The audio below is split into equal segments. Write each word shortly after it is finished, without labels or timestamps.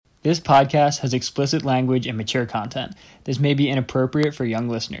This podcast has explicit language and mature content. This may be inappropriate for young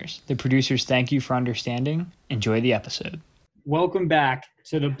listeners. The producers thank you for understanding. Enjoy the episode. Welcome back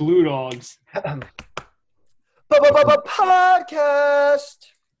to the Blue Dogs Podcast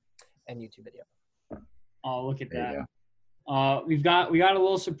and YouTube video. Oh, look at that. We got a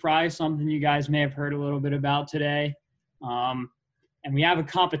little surprise, something you guys may have heard a little bit about today. And we have a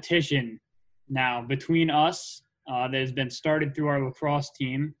competition now between us that has been started through our lacrosse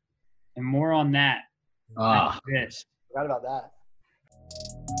team. And more on that. This. Forgot about that.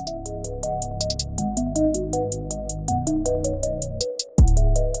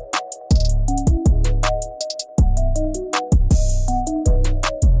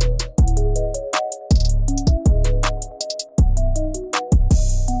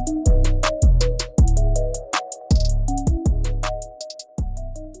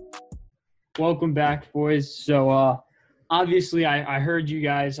 Welcome back, boys. So, obviously, I heard you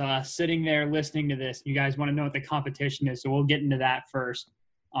guys sitting there listening to this. You guys want to know what the competition is, so we'll get into that first.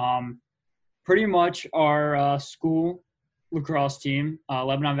 Pretty much our school lacrosse team,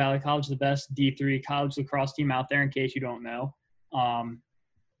 Lebanon Valley College, the best D3 college lacrosse team out there, in case you don't know.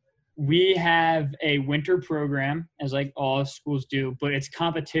 We have a winter program, as like all schools do, but it's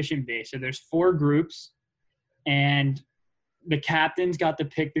competition-based. So there's 4 groups, and the captains got to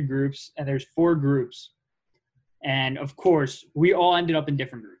pick the groups, and there's 4 groups. And, of course, we all ended up in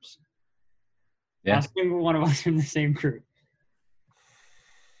different groups. Yeah. Not a single one of us in the same group.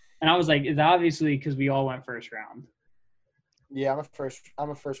 And I was like, it's obviously because we all went first round. Yeah, I'm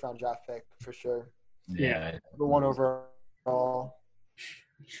a first round draft pick for sure. Yeah. The one overall.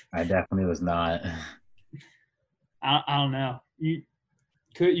 I definitely was not. I don't know. You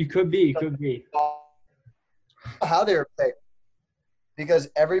could be. How they were picked. Because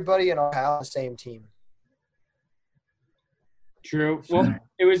everybody in our house is the same team. True. Well,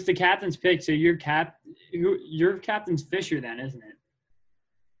 it was the captain's pick, so your captain's Fisher then, isn't it?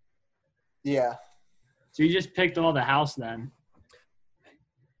 Yeah. So you just picked all the house then.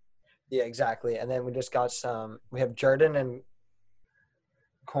 Yeah, exactly. And then we just got we have Jordan and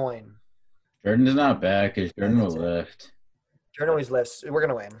Coin. Jordan's not bad because Jordan will lift. Jordan always lifts. We're going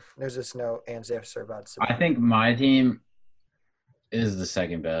to win. There's just no ands ifs or buts. I think my team is the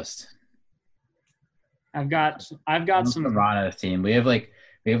second best. I've got some Ronna's team. We have like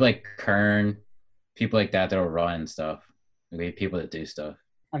Kern, people like that that'll run and stuff. We have people that do stuff.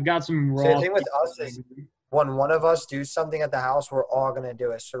 I've got some raw. So the thing with us is when one of us do something at the house, we're all going to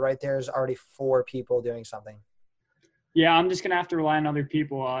do it. So right there is already 4 people doing something. Yeah, I'm just going to have to rely on other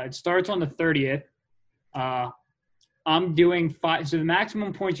people. It starts on the 30th. I'm doing 5. So the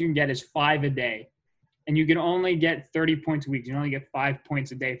maximum points you can get is 5 a day. And you can only get 30 points a week. You can only get 5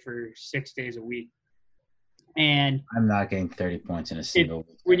 points a day for 6 days a week. And I'm not getting 30 points in a single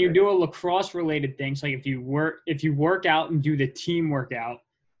week. When you do a lacrosse related things, like if you work out and do the team workout,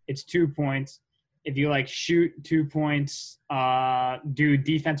 it's 2 points. If you like shoot, 2 points, do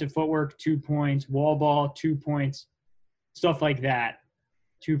defensive footwork, 2 points, wall ball, 2 points, stuff like that,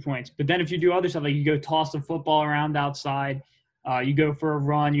 2 points. But then if you do other stuff, like you go toss the football around outside, you go for a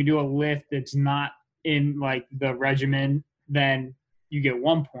run, you do a lift that's not in like the regimen, then you get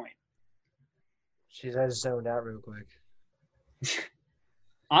 1 point. She's zoned out real quick.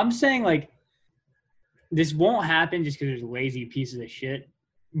 I'm saying like this won't happen just because there's lazy pieces of shit.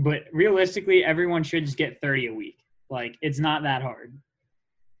 But realistically, everyone should just get 30 a week. Like it's not that hard.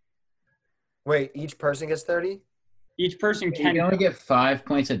 Wait, each person gets 30? Each person can. You only get 5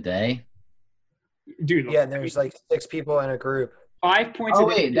 points a day. Dude. Yeah, and there's like 6 people in a group. 5 points a day.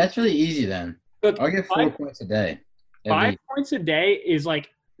 Wait, that's really easy then. Look, I'll get 4 points a day. 5 points a day is like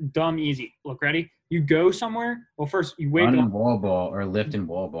dumb easy. Look, ready? You go somewhere. Well, first you wake up. Wall ball or lift and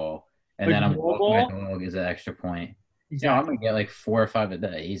wall ball. And like then I'm walking my dog is an extra point. Exactly. Yeah, I'm going to get like 4 or 5 a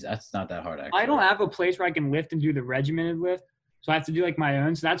day. That's not that hard, actually. I don't have a place where I can lift and do the regimented lift. So I have to do like my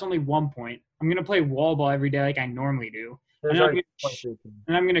own. So that's only 1 point. I'm going to play wall ball every day like I normally do. And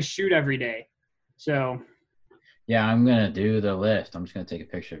I'm going to shoot every day. So. Yeah, I'm going to do the lift. I'm just going to take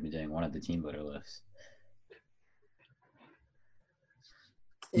a picture of me doing one of the team builder lifts.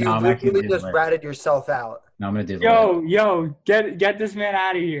 You literally just ratted yourself out. No, I'm going to do the lift. Get this man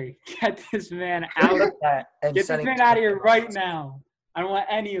out of here. Get this man out of that. Get this man out of here right now. I don't want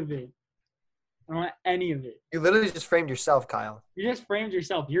any of it. You literally just framed yourself, Kyle. You just framed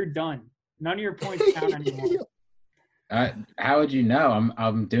yourself. You're done. None of your points count anymore. How would you know?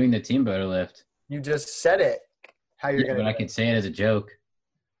 I'm doing the team builder lift. You just said it. How you're gonna? But I could say it as a joke.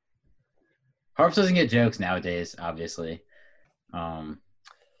 Harps doesn't get jokes nowadays, obviously.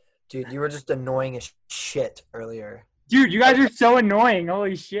 Dude, you were just annoying as shit earlier. Dude, you guys are so annoying.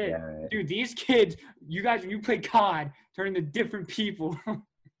 Holy shit. Yeah, right. Dude, these kids, you guys, when you play COD, turn into different people.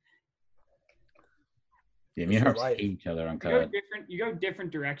 Yeah, me and That's Harps your life. hate each other on You go COD.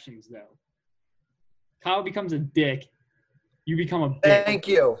 different directions though. Kyle becomes a dick. You become a bitch. Thank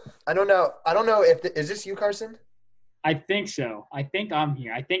you. I don't know if is this you, Carson? I think so. I think I'm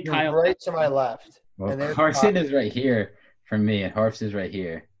here. I think You're Kyle. right to my left. Well, And there's Carson is right here from me, and Harps is right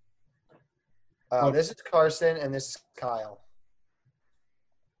here. This is Carson and this is Kyle.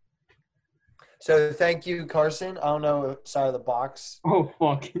 So thank you, Carson. I don't know side of the box. Oh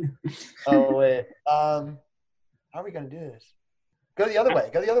fuck. Oh wait. How are we gonna do this? Go the other way.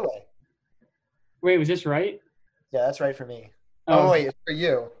 Go the other way. Wait, was this right? Yeah, that's right for me. Oh wait, it's for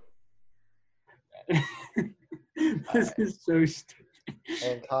you. This is so stupid.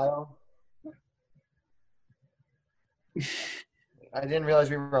 And Kyle. I didn't realize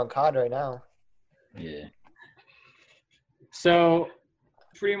we were on COD right now. Yeah. So,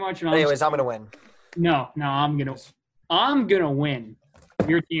 pretty much. Anyways, I'm gonna win. No, I'm gonna win.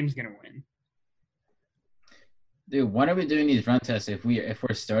 Your team's gonna win. Dude, when are we doing these run tests? If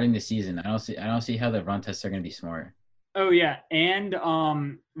we're starting the season, I don't see how the run tests are gonna be smart. Oh yeah, and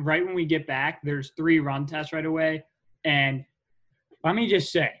right when we get back, there's 3 run tests right away. And let me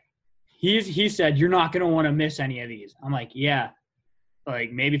just say, he said you're not gonna want to miss any of these. I'm like, yeah.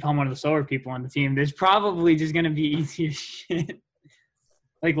 Like maybe if I'm one of the slower people on the team, there's probably just gonna be easy as shit.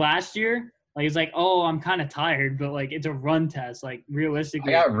 Like last year, like it's like, oh, I'm kind of tired, but like it's a run test. Like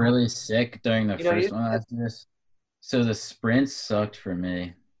realistically, I got really sick during the You know, first one after this, so the sprints sucked for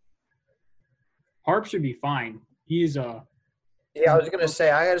me. Harp should be fine. He's Yeah, I was gonna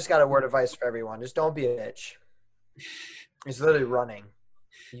say I just got a word of advice for everyone. Just don't be a bitch. It's literally running.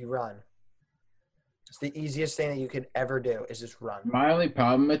 You run. It's the easiest thing that you could ever do is just run. My only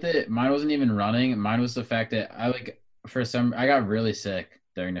problem with it, mine wasn't even running. Mine was the fact that I got really sick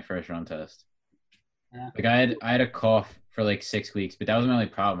during the first run test. Yeah. Like I had a cough for like 6 weeks, but that was my only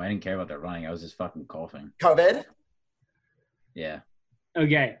problem. I didn't care about that running. I was just fucking coughing. COVID? Yeah.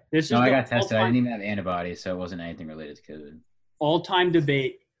 okay. This is No, I the got tested. I all-time- didn't even have antibodies, so it wasn't anything related to COVID. all-time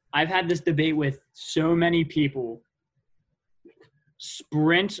debate. I've had this debate with so many people.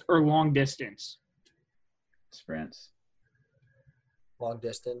 Sprint or long distance? Sprints. Long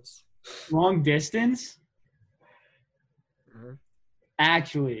distance. Long distance? Mhm.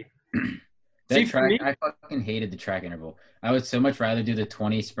 Actually. That See, for track, me- I fucking hated the track interval. I would so much rather do the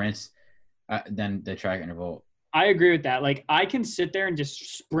 20 sprints than the track interval. I agree with that. Like I can sit there and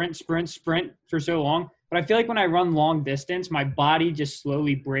just sprint for so long, but I feel like when I run long distance, my body just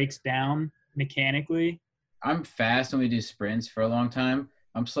slowly breaks down mechanically. I'm fast when we do sprints for a long time.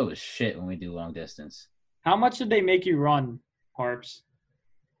 I'm slow as shit when we do long distance. How much did they make you run, Harps?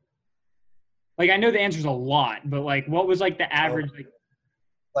 Like I know the answer's a lot, but like what was like the average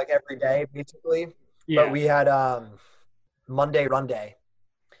Like every day, basically. yeah. But we had Monday run day.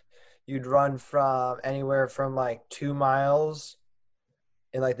 You'd run from anywhere from like 2 miles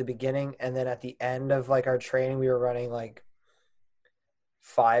in like the beginning, and then at the end of like our training, we were running like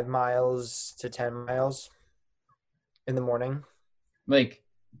 5 miles to 10 miles in the morning. Like,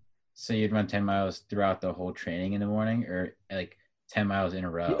 so you'd run 10 miles throughout the whole training in the morning, or like 10 miles in a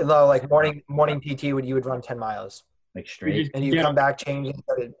row, No, like morning PT you would run 10 miles, like straight. and you Yeah. come back changing.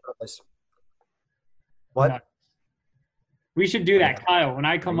 What? No. We should do that, Kyle. When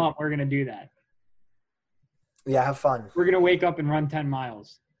I come up, we're gonna do that. Yeah, have fun. We're gonna wake up and run 10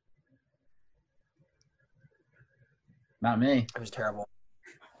 miles. Not me. It was terrible.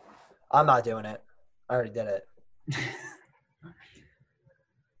 I'm not doing it. I already did it.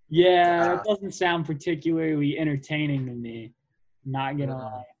 Yeah, that doesn't sound particularly entertaining to me. Not gonna No.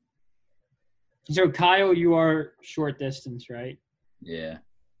 lie. So Kyle, you are short distance, right? Yeah.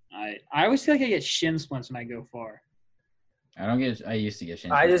 I always feel like I get shin splints when I go far. I used to get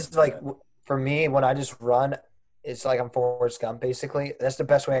shin I splints. just like, for me, when I just run, it's like I'm Forrest Gump, basically. That's the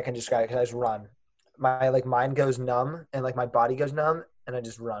best way I can describe it, because I just run. My like mind goes numb and like my body goes numb, and I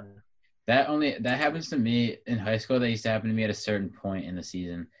just run. That happens to me in high school. That used to happen to me at a certain point in the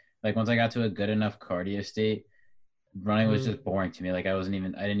season. Like once I got to a good enough cardio state, running was just boring to me. Like I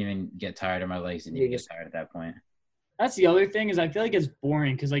didn't even get tired, or my legs didn't even get tired at that point. That's the other thing is I feel like it's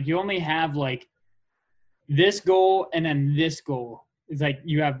boring because like you only have like this goal and then this goal. It's like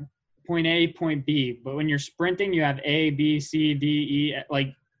you have point A, point B, but when you're sprinting, you have A, B, C, D, E.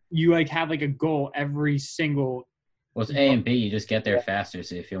 Like you like have like a goal every single. Well, it's A and B. You just get there faster,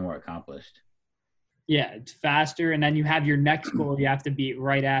 so you feel more accomplished. Yeah, it's faster, and then you have your next goal you have to beat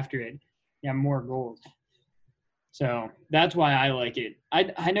right after it. You have more goals. So that's why I like it.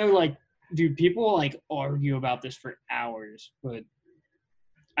 I know like dude, people like argue about this for hours, but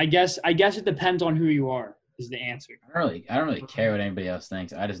I guess it depends on who you are is the answer. I don't really care what anybody else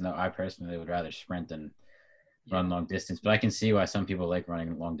thinks. I just know I personally would rather sprint than run long distance. But I can see why some people like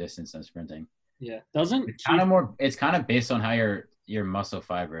running long distance than sprinting. Yeah. It's kind of based on how your muscle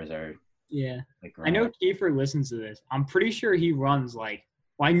fibers are. Yeah. Like I know Kiefer listens to this. I'm pretty sure he runs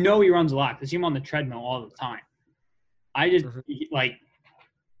I know he runs a lot because he's on the treadmill all the time. I just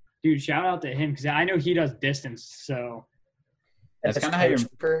dude, shout out to him because I know he does distance. So that's kind of how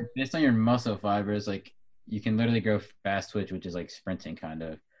based on your muscle fibers, like you can literally go fast twitch, which is like sprinting kind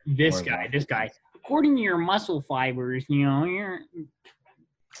of. This guy. According to your muscle fibers, you're.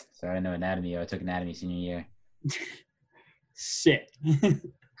 Sorry, I know anatomy. I took anatomy senior year. Sick.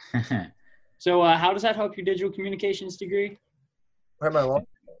 So how does that help your digital communications degree? Where am I wrong?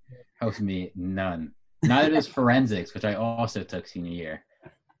 Helps me none. Neither does forensics, which I also took senior year.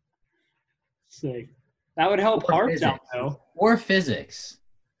 Sick. That would help Harps out, though. Or physics.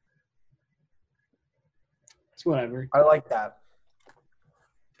 It's whatever. I like that.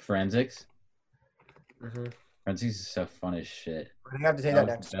 Forensics? Mm-hmm. Forensics is so fun as shit. We're going to have to take that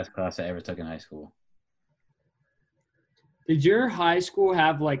Was next. the best class I ever took in high school. Did your high school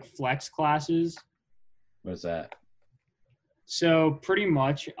have, flex classes? What's that? So, pretty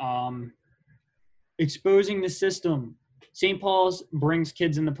much, exposing the system. St. Paul's brings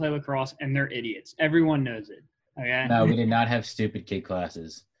kids in to play lacrosse, and they're idiots. Everyone knows it. Okay? No, we did not have stupid kid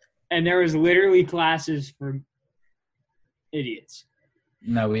classes. And there was literally classes for idiots.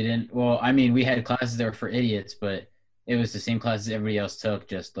 No, we didn't. Well, I mean, we had classes that were for idiots, but it was the same classes everybody else took,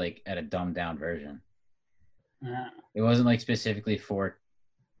 just at a dumbed down version. It wasn't specifically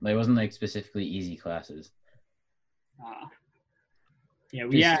specifically easy classes.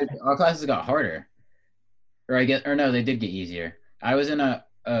 Yeah, our classes got harder. Or no, they did get easier. I was in a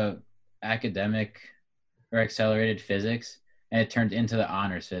academic or accelerated physics, and it turned into the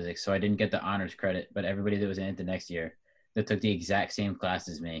honors physics, so I didn't get the honors credit. But everybody that was in it the next year that took the exact same class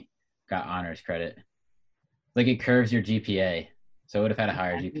as me got honors credit. It curves your GPA, so I would have had a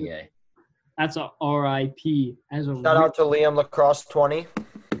higher GPA. That's a RIP. Shout out to Liam Lacrosse 20.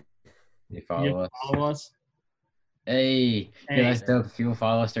 They follow us. Hey, yeah, that's dope. If people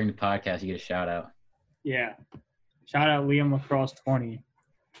follow us during the podcast, you get a shout out. Yeah. Shout out Liam Lacrosse 20.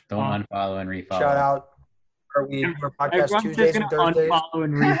 Don't unfollow and refollow. Shout out. We're podcast Tuesdays and Thursdays. Unfollow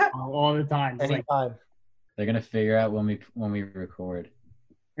and refollow all the time. Anytime. They're gonna figure out when we record.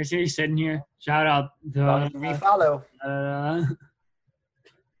 You're sitting here. Shout out the refollow.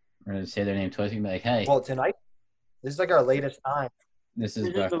 We're gonna say their name twice and be like, "Hey." Well, tonight, this is our latest time. This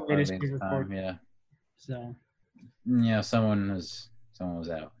is the latest time. Yeah. So. Yeah, someone was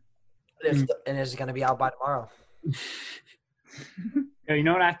out. And it's gonna be out by tomorrow. You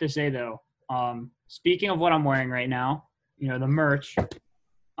know what I have to say though? Speaking of what I'm wearing right now, the merch.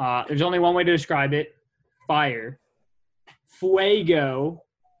 There's only one way to describe it: fire, fuego.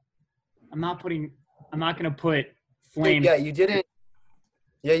 I'm not gonna put flame. Yeah, you didn't.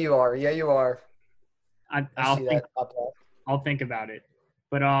 Yeah, you are. I'll think about it.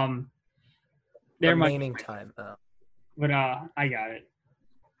 But remaining time. But I got it.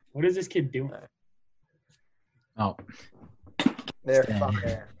 What is this kid doing? Oh, they're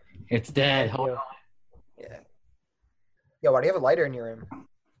fire. It's dead. Hold on. Yeah. Yeah. Why do you have a lighter in your room?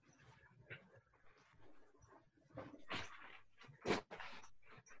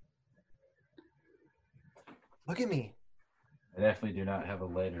 Look at me. I definitely do not have a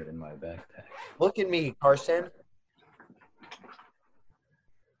lighter in my backpack. Look at me, Carson.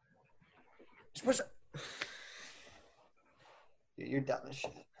 You're dumb as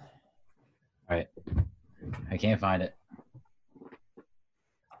shit. All right. I can't find it.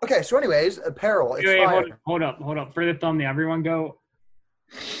 Okay, so anyways, apparel. It's fire. Hold up. For the thumbnail, everyone go.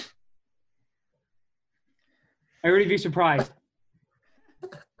 Everybody be surprised.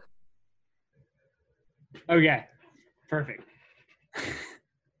 Okay. Perfect.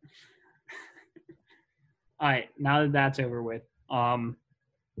 All right, now that that's over with, what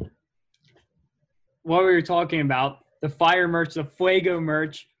we were talking about, the fire merch, the Fuego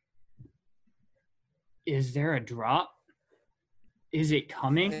merch. Is there a drop? Is it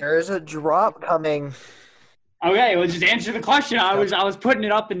coming? There is a drop coming. Okay, well, just answer the question. I was putting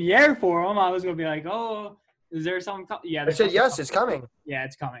it up in the air for him. I was gonna be like, oh, is there something? Yeah. I said yes, it's coming. Yeah,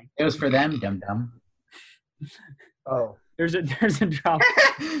 it's coming. It was for them, dum. Oh. There's a drop.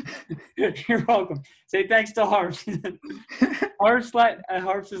 You're welcome. Say thanks to Harps. Harps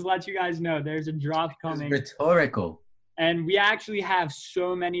has let you guys know there's a drop coming. It's rhetorical. And we actually have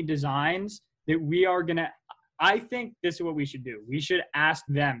so many designs that we are gonna. I think this is what we should do. We should ask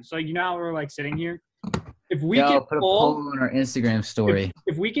them. So you know how we're like sitting here? If we Yo, can put a poll on our Instagram story.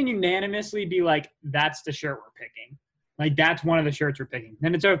 if we can unanimously be like, that's the shirt we're picking, like that's one of the shirts we're picking,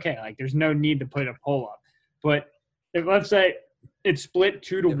 then it's okay. Like there's no need to put a poll up. But if let's say it's split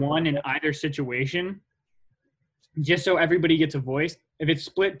 2-1 in either situation, just so everybody gets a voice. If it's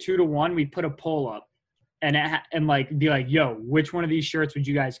split 2-1, we put a poll up and like be like, yo, which one of these shirts would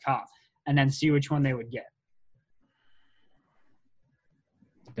you guys cop? And then see which one they would get.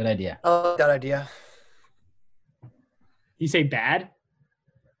 Good idea. Oh, that idea. You say bad?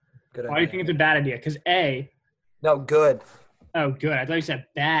 Good Why do you think it's a bad idea? Because No, good. oh, good. I thought you said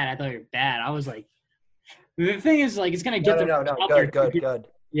bad. I thought you were bad. I was like, the thing is, like, it's going to get No. them out there. Good.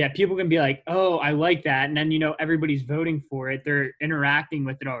 Yeah, people can be like, oh, I like that. And then, everybody's voting for it. They're interacting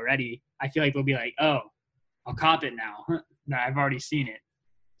with it already. I feel like they'll be like, oh, I'll cop it now. No, I've already seen it.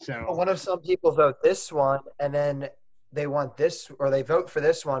 So What if some people vote this one and then they want this, or they vote for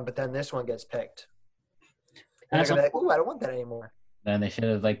this one, but then this one gets picked? And That's they're gonna be like, ooh, I don't want that anymore. Then they should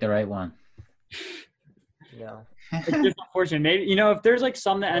have liked the right one. No. it's just unfortunate. Maybe, if there's like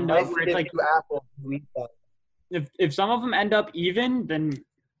some that end up where it's like, Apple, if some of them end up even, then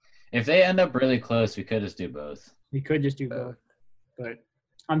If they end up really close, we could just do both. we could just do both. But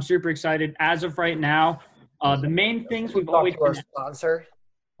I'm super excited. As of right now, the main things we've always our been, sponsor.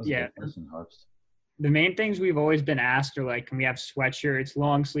 That was a Yeah. good person, Harps. the main things we've always been asked are like, can we have sweatshirts,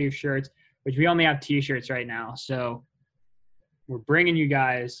 long sleeve shirts, which we only have t-shirts right now. So we're bringing you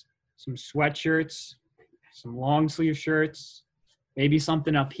guys some sweatshirts, some long sleeve shirts, maybe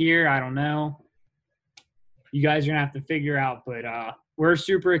something up here. I don't know. You guys are gonna have to figure out, but we're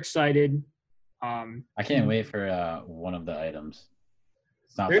super excited. I can't wait for one of the items.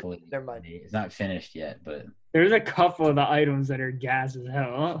 It's not There- fully. Never mind. It's not finished yet, but There's a couple of the items that are gas as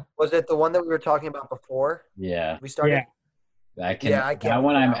hell. Was it the one that we were talking about before? yeah, We started. Yeah. I can. Yeah, I can't that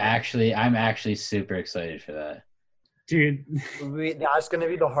one, wait I'm for that one. actually super excited for that. Dude, That's going to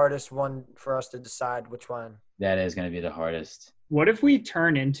be the hardest one for us to decide which one. That is going to be the hardest. what if we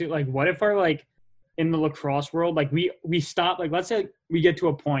turn into like, what if our like in the lacrosse world, like we stop, like let's say we get to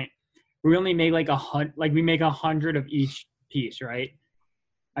a point where we only make like we make 100 of each piece, right?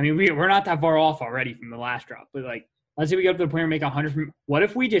 I mean, we're not that far off already from the last drop, but like, let's say we get up to the point where we make 100 from, what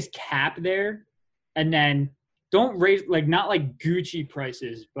if we just cap there and then don't raise, like not like Gucci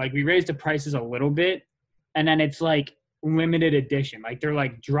prices, but like we raise the prices a little bit and then it's like limited edition. Like they're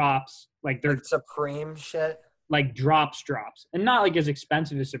like drops, like they're Like Supreme shit. like drops and not like as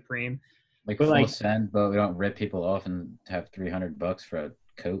expensive as Supreme. Like But, full like- send, but we don't rip people off and have $300 for a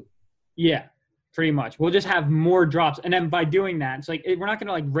coat. Yeah, pretty much. We'll just have more drops. And then by doing that, it's like we're not going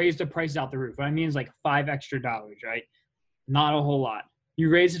to like raise the prices out the roof. What I mean is like $5 extra, right? Not a whole lot. You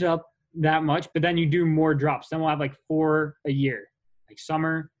raise it up that much, but then you do more drops. Then we'll have like 4 a year. Like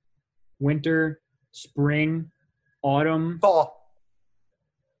summer, winter, spring, autumn. Fall.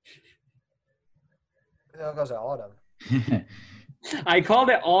 That goes to autumn. I called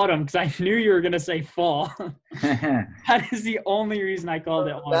it autumn because I knew you were going to say fall. That is the only reason I called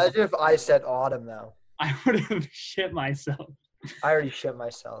it autumn. Imagine if I said autumn, though. I would have shit myself. I already shit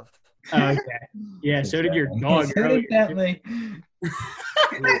myself. Oh, okay. Yeah, so did your dog So did earlier. Bentley.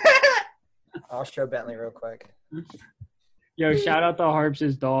 I'll show Bentley real quick. Yo, shout out to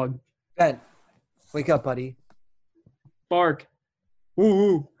Harps' dog. Ben, wake up, buddy. Bark.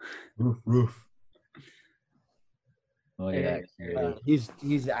 Woo woo. Roof. Look at Hey, that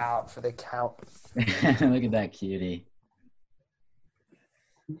He's out for the count. cutie. Look at that cutie.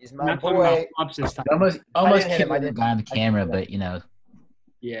 He's I'm my not talking about boy. Pops this time. Almost didn't hit him, killed I the didn't- guy on the I camera, didn't. but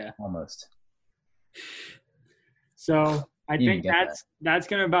Yeah. almost. So I You think get that's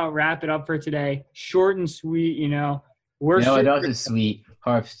gonna about wrap it up for today. Short and sweet, We're You know what super- else is sweet?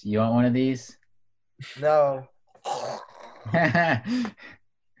 Harps, you want one of these? No.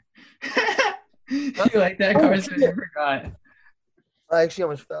 You like that, Carson? shit. I forgot. I actually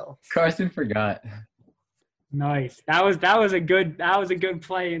almost fell. Carson forgot. nice. That was a good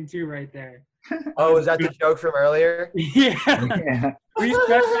play in two right there. Oh, is that the joke from earlier? Yeah. Yeah. We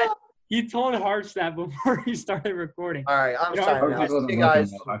said that he told Harps that before he started recording. All right, I'm You know, signing Harps out. wasn't See you looking,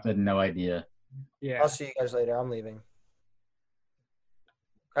 guys. though. Harps had no idea. Yeah. I'll see you guys later. I'm leaving.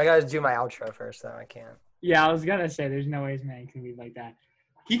 I gotta do my outro first, though. I can't. Yeah, I was gonna say there's no way his man can leave like that.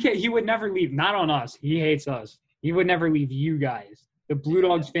 He would never leave. Not on us. He hates us. He would never leave you guys, the Blue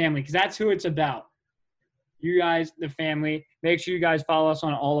Dogs family, because that's who it's about. You guys, the family. Make sure you guys follow us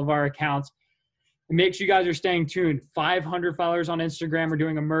on all of our accounts. And make sure you guys are staying tuned. 500 followers on Instagram. We're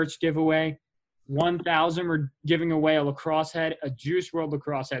doing a merch giveaway. 1,000, we're giving away a lacrosse head, a Juice World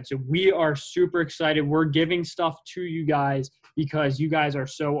lacrosse head. So we are super excited. We're giving stuff to you guys because you guys are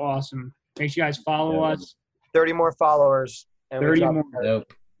so awesome. Make sure you guys follow us. 30 more followers. And 30 drop more.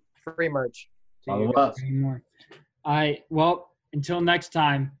 Nope. free merch. to Follow you up. guys. 30 more. All right. Well, until next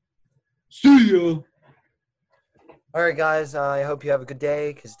time. See ya. All right, guys. I hope you have a good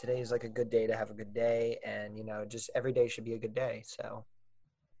day because today is like a good day to have a good day. And, just every day should be a good day. So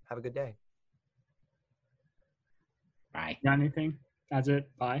have a good day. Bye. Got anything? That's it.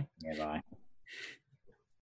 Bye. Yeah, bye.